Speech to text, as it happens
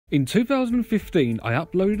In 2015, I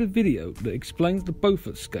uploaded a video that explains the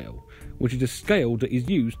Beaufort scale, which is a scale that is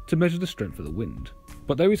used to measure the strength of the wind.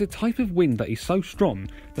 But there is a type of wind that is so strong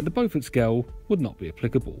that the Beaufort scale would not be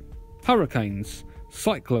applicable. Hurricanes,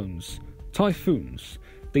 cyclones, typhoons,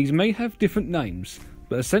 these may have different names,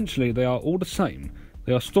 but essentially they are all the same.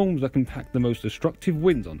 They are storms that can pack the most destructive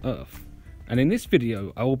winds on Earth. And in this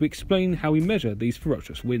video, I will be explaining how we measure these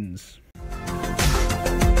ferocious winds.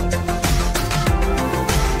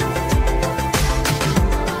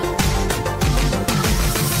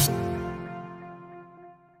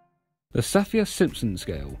 The Saffir-Simpson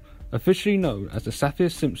Scale, officially known as the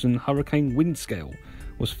Saffir-Simpson Hurricane Wind Scale,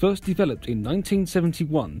 was first developed in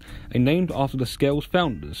 1971 and named after the scale's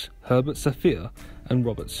founders, Herbert Saffir and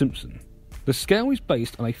Robert Simpson. The scale is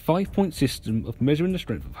based on a 5-point system of measuring the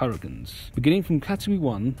strength of hurricanes, beginning from Category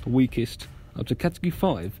 1, the weakest, up to Category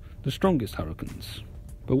 5, the strongest hurricanes.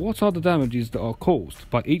 But what are the damages that are caused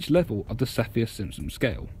by each level of the Saffir-Simpson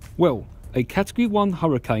Scale? Well, a Category 1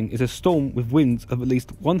 hurricane is a storm with winds of at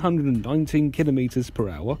least 119 km per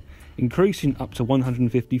hour, increasing up to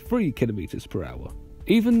 153 km per hour.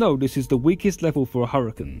 Even though this is the weakest level for a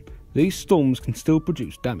hurricane, these storms can still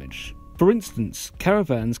produce damage. For instance,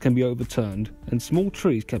 caravans can be overturned and small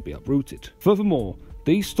trees can be uprooted. Furthermore,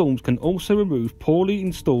 these storms can also remove poorly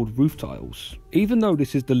installed roof tiles. Even though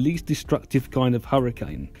this is the least destructive kind of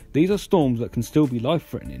hurricane, these are storms that can still be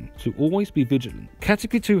life-threatening, so always be vigilant.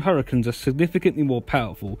 Category 2 hurricanes are significantly more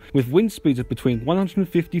powerful, with wind speeds of between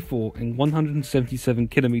 154 and 177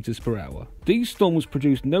 km per hour. These storms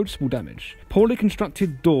produce noticeable damage. Poorly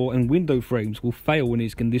constructed door and window frames will fail in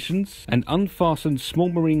these conditions, and unfastened small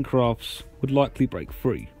marine crafts would likely break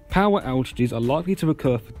free. Power outages are likely to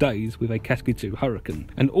occur for days with a Category 2 hurricane,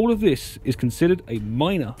 and all of this is considered a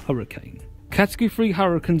minor hurricane. Category 3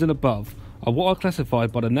 hurricanes and above are what are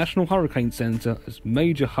classified by the National Hurricane Center as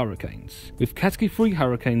major hurricanes, with Category 3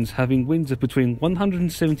 hurricanes having winds of between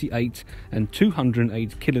 178 and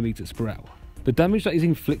 208 km per hour. The damage that is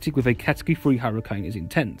inflicted with a Category 3 hurricane is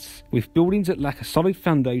intense, with buildings that lack a solid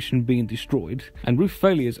foundation being destroyed and roof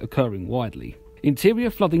failures occurring widely. Interior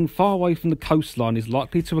flooding far away from the coastline is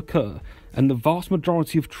likely to occur, and the vast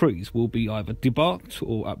majority of trees will be either debarked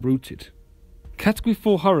or uprooted. Category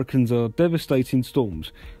 4 hurricanes are devastating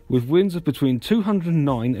storms, with winds of between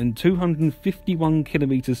 209 and 251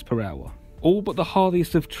 km per hour. All but the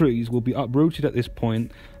hardiest of trees will be uprooted at this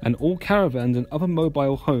point, and all caravans and other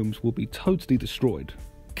mobile homes will be totally destroyed.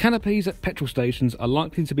 Canopies at petrol stations are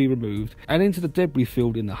likely to be removed, adding to the debris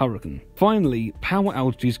field in the hurricane. Finally, power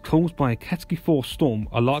outages caused by a Category 4 storm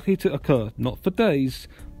are likely to occur not for days,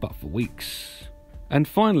 but for weeks. And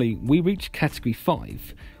finally, we reach Category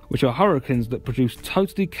 5, which are hurricanes that produce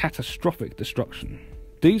totally catastrophic destruction.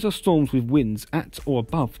 These are storms with winds at or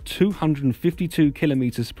above 252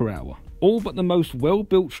 km per hour. All but the most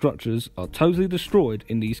well-built structures are totally destroyed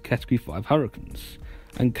in these Category 5 hurricanes,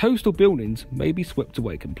 and coastal buildings may be swept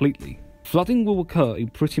away completely. Flooding will occur in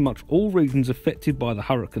pretty much all regions affected by the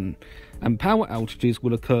hurricane, and power outages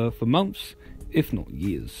will occur for months, if not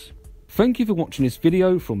years. Thank you for watching this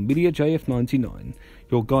video from Media JF99,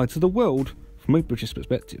 your guide to the world from a British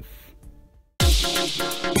perspective.